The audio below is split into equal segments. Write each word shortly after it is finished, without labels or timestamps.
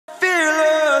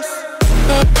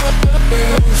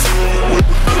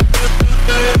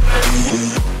I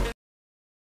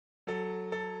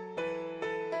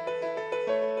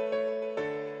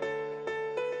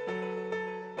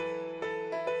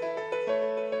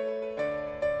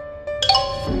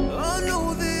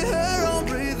know the air I'm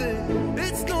breathing,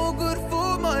 it's no good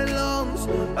for my lungs.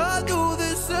 I do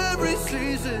this every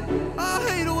season, I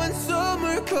hate when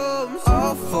summer comes.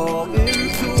 I fall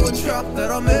into a trap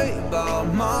that I made by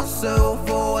myself.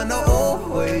 Oh, and I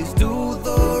always do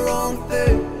the wrong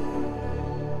thing.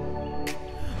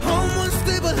 I'm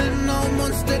unstable and I'm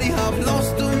unsteady, I've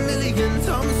lost a million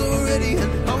times already,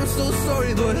 and I'm so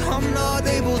sorry, but I'm not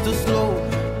able to slow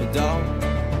down.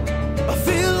 I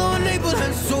feel unable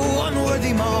and so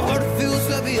unworthy, my heart feels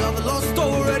heavy, I've lost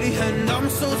already, and I'm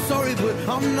so sorry, but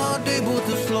I'm not able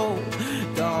to slow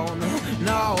down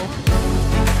now.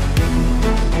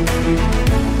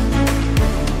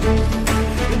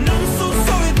 And I'm so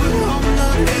sorry, but I'm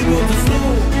not able to slow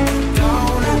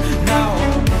down now.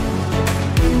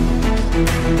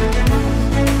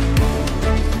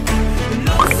 And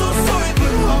I'm so sorry,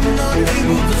 but I'm not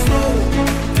able to slow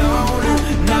down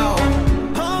now.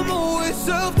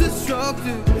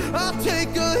 Self-destructive, I'll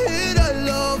take a hit, I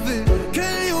love it.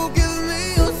 Can you give me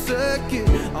a second?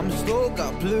 I'm slow,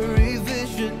 got blurry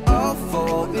vision. I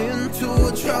fall into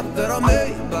a trap that I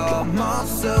made by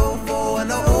myself. Oh,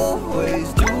 and I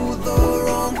always do the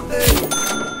wrong thing.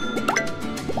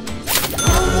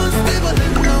 I'm unstable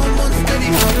and I'm unsteady,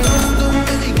 I've lost a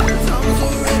million times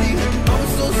already, and I'm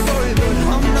so sorry, but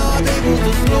I'm not able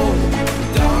to slow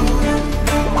down.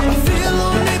 I feel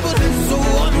unable and so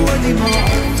unworthy, my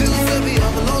heart feels heavy,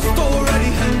 I've lost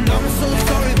already, and I'm so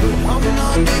sorry, but I'm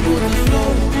not able to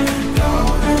slow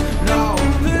down now.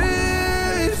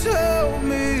 Please help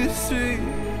me see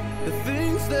the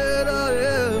things that I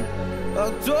am. I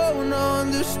don't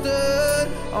understand.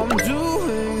 I'm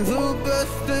doing the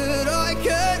best that I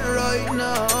can right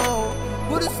now,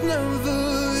 but it's never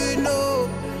enough.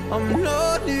 I'm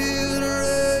not even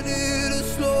ready to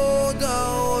slow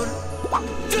down.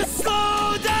 Just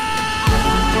slow down.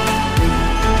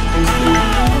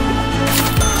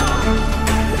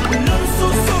 And I'm so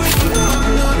sorry, but I'm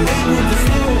not able to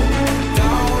slow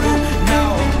down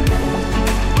now.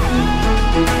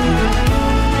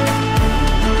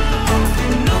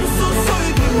 And I'm so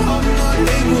sorry, but I'm not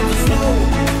able to slow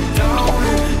down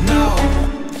now.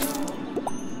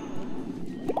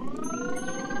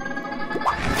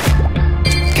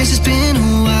 Guess it's been a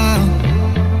while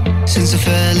since I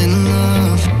fell in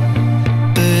love,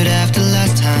 but after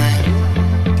last time,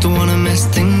 don't wanna mess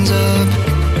things up.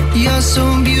 You're so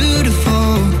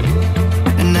beautiful,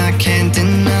 and I can't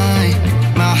deny,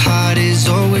 my heart is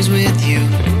always with you,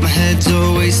 my head's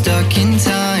always stuck in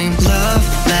time. Love,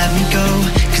 let me go,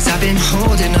 cause I've been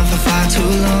holding on for far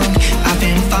too long. I've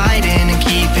been fighting and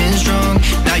keeping strong,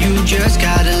 now you just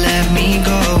gotta let me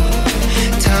go.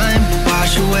 Time,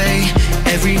 wash away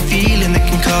every feeling that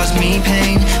can cause me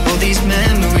pain. All these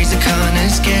memories I can't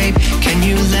escape,